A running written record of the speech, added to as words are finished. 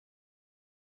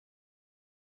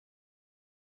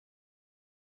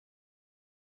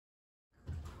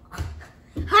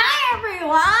Hi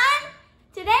everyone!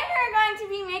 Today we're going to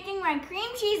be making my cream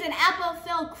cheese and apple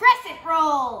filled crescent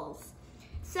rolls.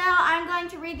 So I'm going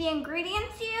to read the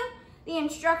ingredients to you, the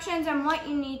instructions, and what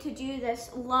you need to do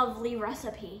this lovely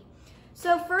recipe.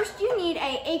 So first you need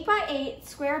a 8x8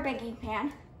 square baking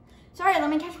pan. Sorry, let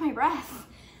me catch my breath.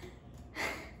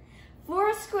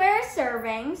 4 square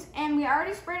servings, and we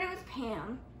already sprayed it with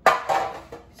Pam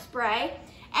spray.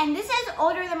 And this is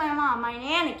older than my mom. My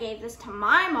Nana gave this to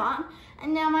my mom,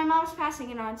 and now my mom's passing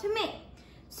it on to me.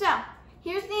 So,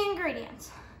 here's the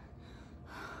ingredients.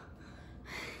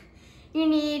 You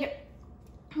need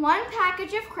 1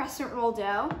 package of crescent roll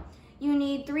dough. You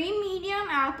need 3 medium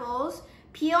apples,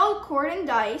 peeled, cored, and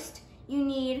diced. You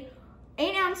need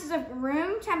 8 ounces of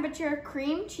room temperature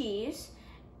cream cheese.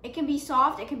 It can be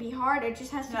soft, it can be hard, it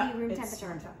just has to be room temperature.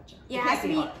 Room temperature. Yeah, it has to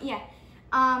be, yeah.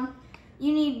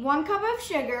 You need 1 cup of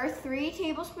sugar, 3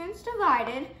 tablespoons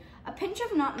divided. A pinch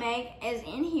of nutmeg is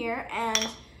in here, and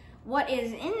what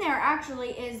is in there actually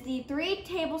is the 3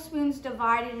 tablespoons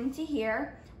divided into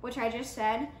here, which I just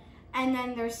said, and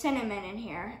then there's cinnamon in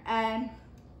here.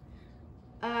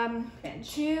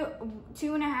 Pinch.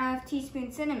 2.5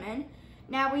 teaspoons cinnamon.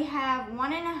 Now we have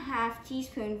 1.5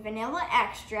 teaspoon vanilla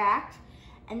extract,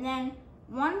 and then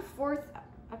 1/4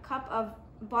 a cup of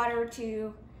butter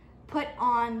to put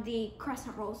on the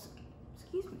crescent rolls.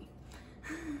 Excuse me.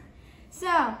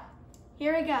 So,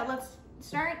 here we go. Let's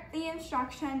start the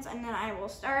instructions, and then I will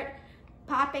start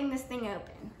popping this thing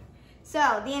open.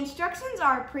 So, the instructions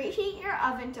are: preheat your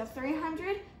oven to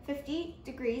 350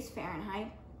 degrees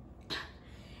Fahrenheit.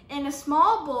 In a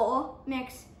small bowl,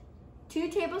 mix 2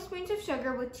 tablespoons of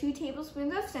sugar with 2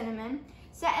 tablespoons of cinnamon.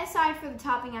 Set aside for the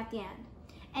topping at the end.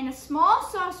 In a small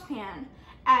saucepan,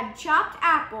 add chopped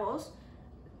apples,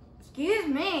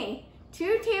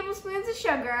 2 tablespoons of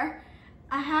sugar,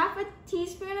 1/2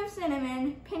 teaspoon of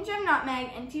cinnamon, pinch of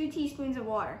nutmeg, and 2 teaspoons of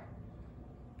water.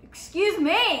 Excuse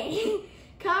me!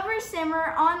 Cover,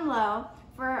 simmer on low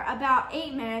for about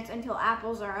 8 minutes until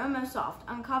apples are almost soft.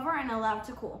 Uncover and allow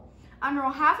to cool.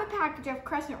 Unroll 1/2 package of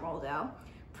crescent roll dough.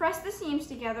 Press the seams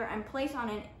together and place on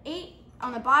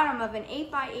the bottom of an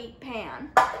 8x8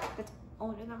 pan. That's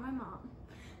older than my mom.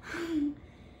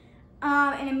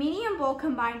 In a medium bowl,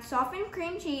 combine softened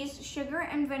cream cheese, sugar,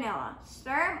 and vanilla.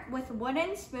 Stir with a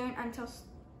wooden spoon until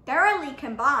thoroughly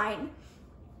combined.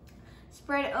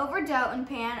 Spread over dough and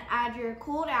pan, add your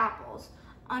cooled apples.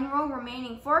 Unroll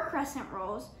remaining 4 crescent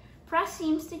rolls. Press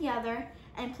seams together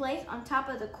and place on top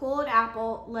of the cooled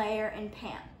apple layer in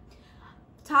pan.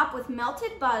 Top with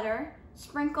melted butter.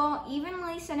 Sprinkle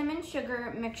evenly cinnamon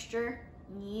sugar mixture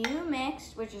you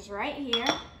mixed, which is right here.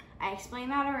 I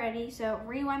explained that already, so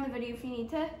rewind the video if you need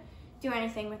to do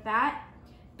anything with that.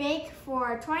 Bake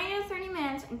for 20 to 30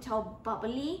 minutes until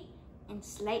bubbly and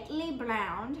slightly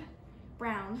browned.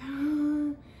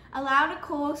 Allow to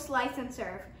cool, slice, and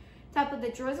serve. Top with a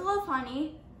drizzle of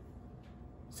honey.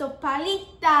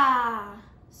 Sopalita.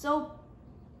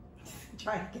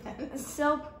 Try again.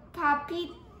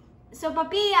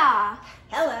 Sopapilla.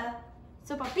 Hello.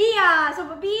 Sopapilla.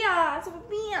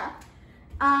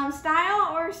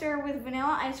 Style or serve with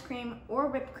vanilla ice cream or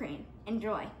whipped cream.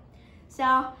 Enjoy. So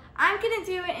I'm gonna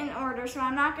do it in order, so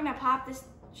I'm not gonna pop this.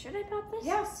 Should I pop this?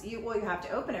 Yes, you have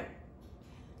to open it.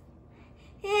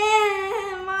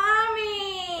 Yeah,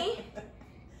 Mommy.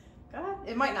 Go ahead.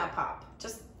 It might not pop.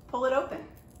 Just pull it open.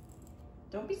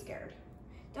 Don't be scared.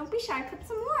 Don't be shy, put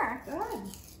some more. Go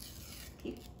ahead.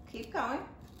 Keep going.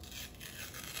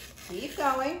 Keep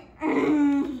going.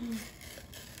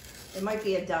 It might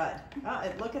be a dud. Oh,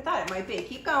 look at that. It might be.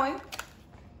 Keep going.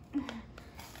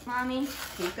 Mommy.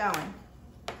 Keep going.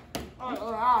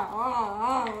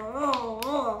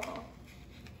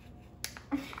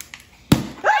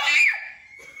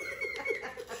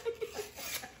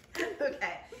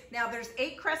 Okay. Now there's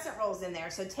 8 crescent rolls in there,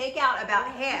 so take out about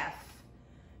half.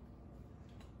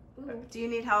 Ooh. Do you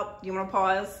need help? You want to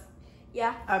pause?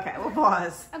 Yeah. Okay, we'll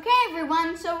pause. Okay,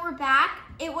 everyone, so we're back.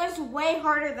 It was way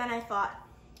harder than I thought.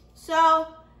 So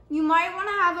you might want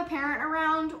to have a parent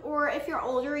around, or if you're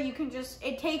older, you can just,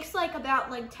 it takes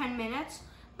about 10 minutes.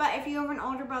 But if you have an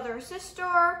older brother or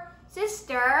sister,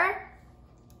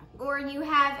 or you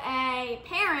have a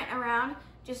parent around,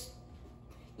 just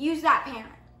use that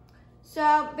parent.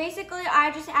 So basically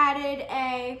I just added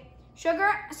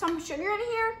some sugar in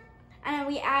here, and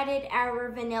we added our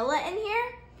vanilla in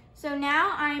here. So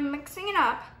now I'm mixing it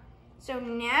up. So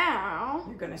now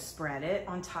you're gonna spread it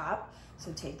on top.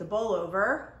 So take the bowl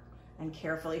over and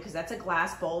carefully, because that's a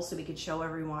glass bowl, so we could show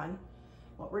everyone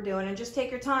what we're doing, and just take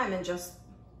your time and just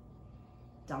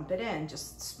dump it in,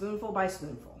 just spoonful by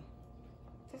spoonful.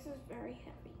 This is very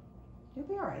heavy. You'll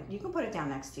be all right. You can put it down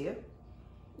next to you.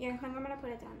 Yeah, I think I'm gonna put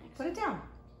it down next. Put it down.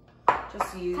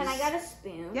 Just use. Can I get a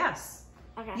spoon? Yes.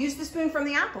 Okay. Use the spoon from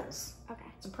the apples. Okay.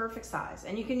 It's a perfect size.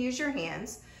 And you can use your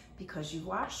hands because you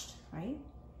washed, right?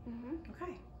 Mm-hmm.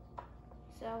 Okay.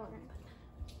 So we're gonna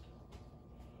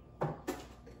put that.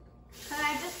 And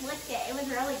I just licked it. It was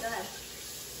really good.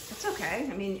 It's okay.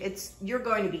 I mean, you're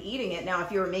going to be eating it. Now,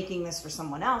 if you were making this for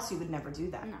someone else, you would never do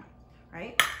that. No.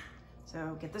 Right?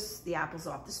 So get the apples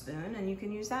off the spoon and you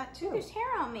can use that too. There's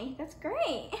hair on me. That's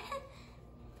great.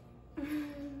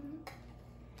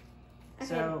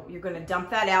 So you're going to dump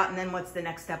that out, and then what's the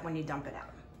next step when you dump it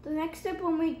out? The next step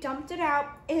when we dumped it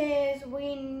out is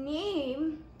we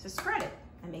need to spread it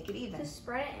and make it even. To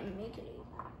spread it and make it even.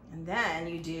 And then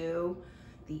you do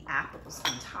the apples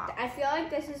on top. I feel like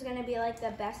this is going to be like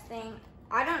the best thing.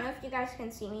 I don't know if you guys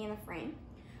can see me in the frame,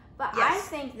 but yes. I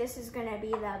think this is going to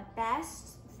be the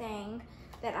best thing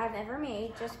that I've ever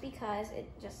made just because it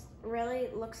just really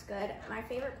looks good. My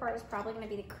favorite part is probably going to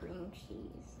be the cream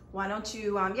cheese. Why don't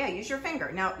you, use your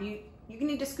finger. Now, you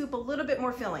need to scoop a little bit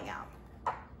more filling out.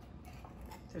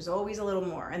 There's always a little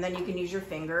more. And then you can use your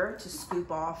finger to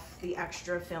scoop off the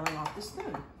extra filling off the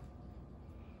spoon.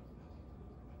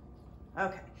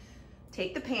 Okay.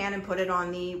 Take the pan and put it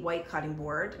on the white cutting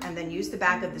board, and then use the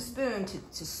back of the spoon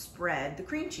to spread the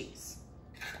cream cheese.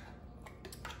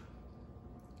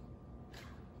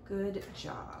 Good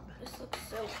job. This looks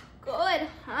so good,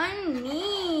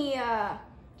 honey.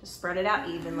 Just spread it out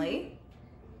evenly.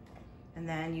 And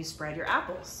then you spread your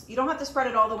apples. You don't have to spread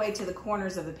it all the way to the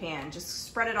corners of the pan. Just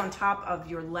spread it on top of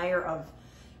your layer of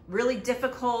really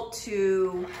difficult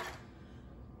to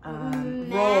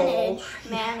roll.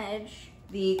 Manage.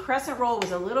 The crescent roll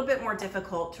was a little bit more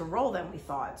difficult to roll than we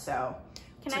thought, so.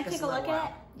 Can I take a look at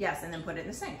it? Yes, and then put it in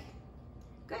the sink.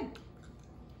 Good.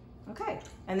 Okay,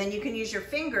 and then you can use your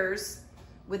fingers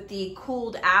with the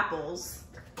cooled apples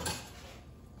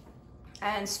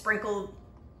and sprinkle,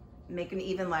 make an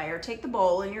even layer. Take the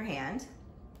bowl in your hand.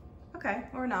 Okay,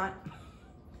 or not.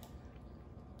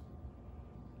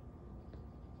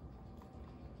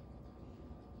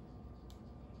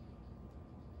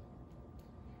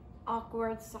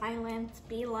 Awkward silence,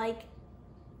 be like.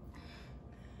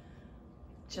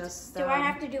 Just. Do I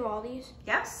have to do all these?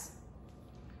 Yes.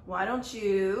 Why don't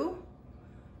you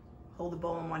hold the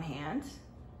bowl in one hand?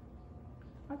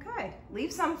 Okay,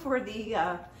 leave some for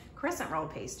the crescent roll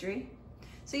pastry.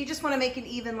 So you just want to make an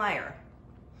even layer.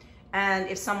 And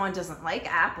if someone doesn't like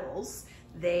apples,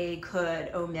 they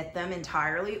could omit them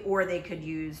entirely, or they could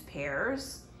use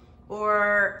pears.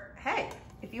 Or, hey,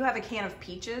 if you have a can of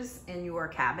peaches in your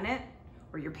cabinet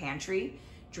or your pantry,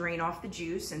 drain off the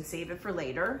juice and save it for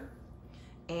later.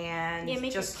 And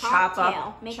just chop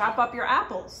up your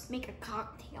apples. Make a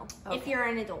cocktail if you're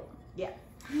an adult. Yeah.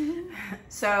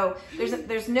 So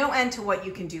there's no end to what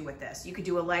you can do with this. You could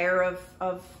do a layer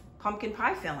of pumpkin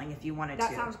pie filling if you wanted to.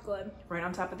 That sounds good. Right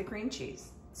on top of the cream cheese.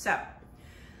 So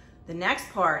the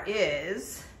next part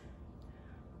is,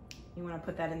 you want to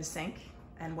put that in the sink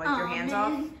and wipe your hands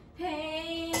off.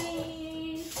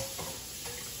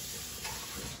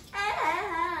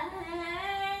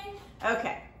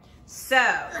 Okay. So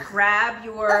grab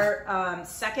your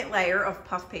second layer of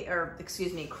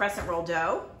crescent roll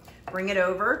dough. Bring it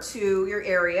over to your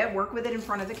area. Work with it in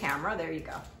front of the camera. There you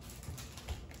go.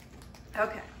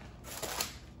 Okay.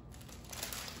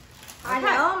 I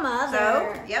know,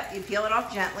 Mother. So, yep, you peel it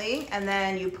off gently, and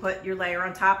then you put your layer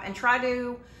on top and try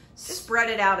to spread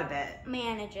it out a bit.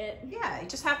 Manage it. Yeah, you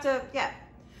just have to,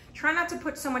 try not to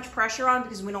put so much pressure on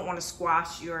because we don't want to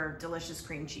squash your delicious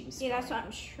cream cheese. Yeah, that's what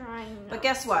I'm trying. But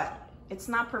guess what? It's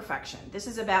not perfection. This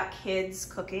is about kids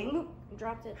cooking. Oop,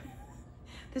 dropped it.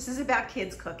 This is about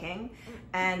kids cooking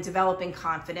and developing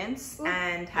confidence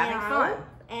and having fun.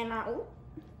 And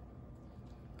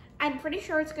I'm pretty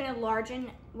sure it's going to largen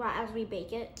as we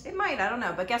bake it. It might, I don't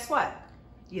know. But guess what?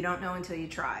 You don't know until you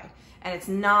try. And it's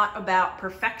not about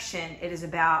perfection. It is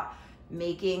about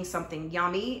making something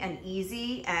yummy and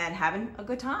easy and having a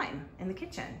good time in the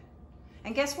kitchen.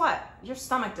 And guess what? Your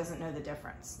stomach doesn't know the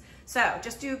difference. So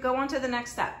just go on to the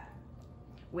next step,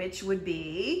 which would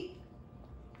be...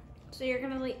 So you're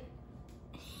going to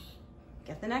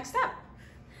get the next step.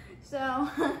 So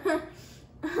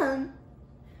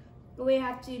we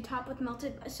have to top with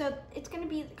melted, so it's going to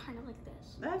be kind of like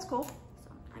this. That's cool. So,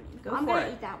 I mean, I'm going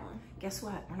to eat that one. Guess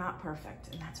what? We're not perfect,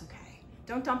 and that's okay.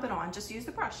 Don't dump it on. Just use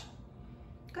the brush.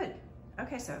 Good.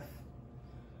 Okay, Soph.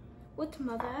 What,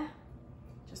 Mother?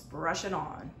 Just brush it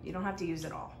on. You don't have to use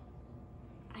it all.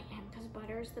 I am, because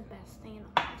butter is the best thing in the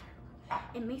world.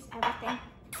 It makes everything.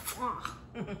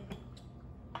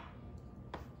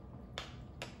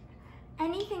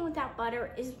 Anything with without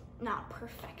butter is not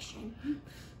perfection.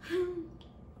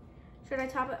 Should I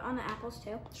top it on the apples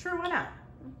too? Sure, why not?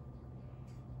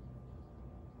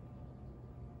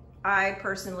 I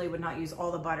personally would not use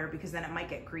all the butter because then it might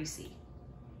get greasy.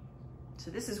 So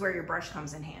this is where your brush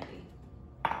comes in handy.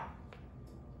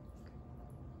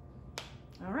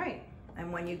 All right,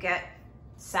 and when you get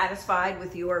satisfied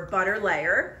with your butter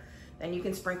layer, then you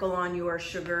can sprinkle on your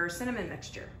sugar cinnamon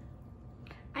mixture.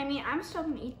 I mean, I'm still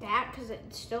gonna eat that because it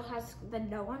still has the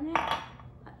dough on it.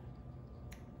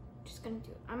 Just gonna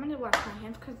do it. I'm gonna wash my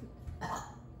hands because,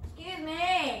 excuse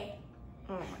me.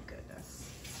 Oh my goodness.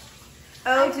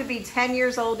 Oh, to be 10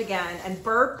 years old again and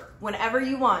burp whenever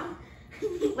you want.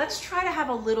 Let's try to have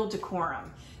a little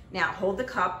decorum. Now hold the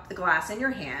cup, the glass in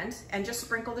your hand and just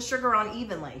sprinkle the sugar on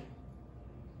evenly.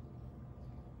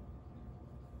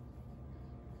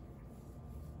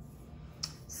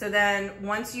 So then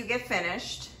once you get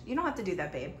finished, you don't have to do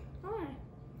that, babe. Why?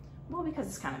 Well, because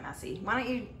it's kind of messy. Why don't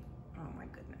you, oh my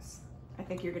goodness. I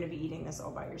think you're gonna be eating this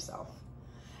all by yourself.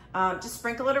 Just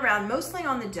sprinkle it around, mostly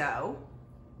on the dough,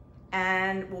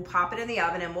 and we'll pop it in the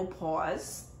oven and we'll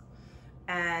pause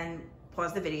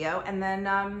the video, and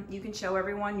then you can show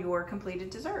everyone your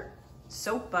completed dessert.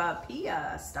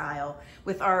 Sofia style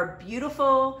with our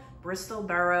beautiful Bristol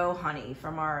Barrow honey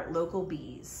from our local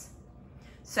bees.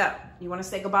 So, you wanna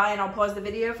say goodbye and I'll pause the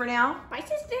video for now? Bye,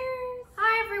 sisters.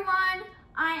 Hi, everyone.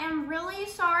 I am really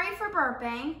sorry for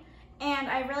burping, and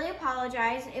I really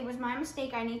apologize. It was my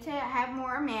mistake. I need to have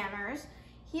more manners.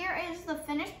 Here is the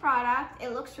finished product.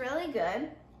 It looks really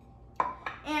good.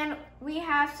 And we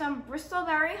have some Bristol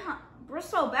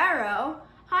Barrow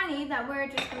honey that we're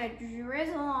just gonna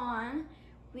drizzle on.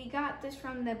 We got this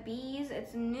from the bees.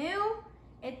 It's new,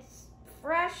 it's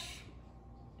fresh,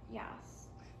 yes.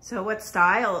 So what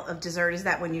style of dessert is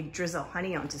that when you drizzle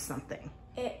honey onto something?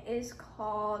 It is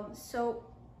called Sofia.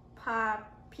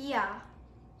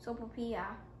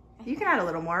 You can add a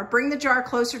little more. Bring the jar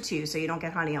closer to you so you don't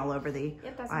get honey all over the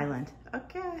island.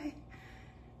 Okay.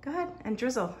 Go ahead and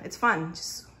drizzle. It's fun.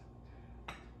 Just,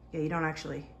 yeah, you don't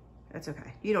actually, that's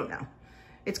okay. You don't know.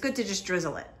 It's good to just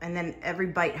drizzle it. And then every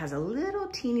bite has a little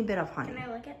teeny bit of honey. Can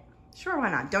I lick it? Sure, why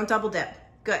not? Don't double dip.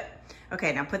 Good.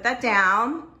 Okay, now put that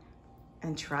down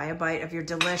and try a bite of your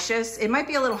delicious, it might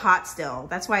be a little hot still.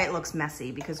 That's why it looks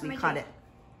messy, because we cut it.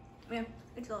 Yeah,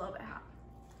 it's a little bit hot.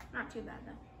 Not too bad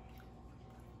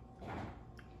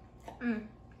though.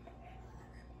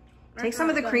 Take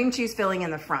some of the cream cheese filling in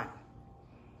the front.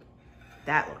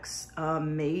 That looks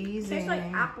amazing. Tastes like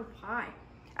apple pie.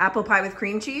 Apple pie with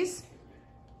cream cheese?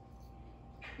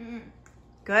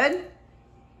 Good?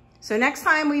 So next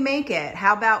time we make it,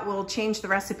 how about we'll change the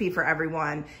recipe for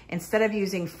everyone. Instead of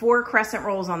using 4 crescent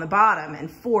rolls on the bottom and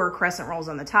 4 crescent rolls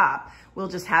on the top, we'll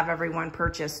just have everyone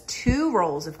purchase 2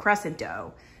 rolls of crescent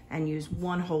dough and use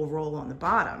 1 whole roll on the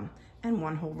bottom and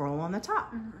 1 whole roll on the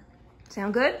top.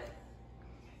 Sound good?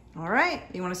 All right,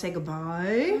 you wanna say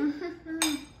goodbye?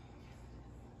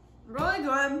 Really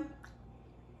good.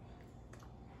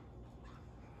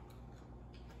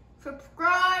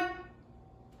 Subscribe.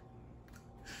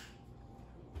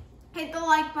 Hit the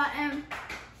like button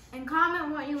and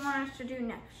comment what you want us to do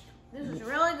next. This is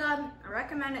really good. I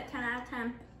recommend it 10 out of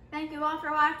 10. Thank you all for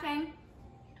watching.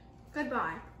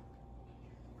 Goodbye.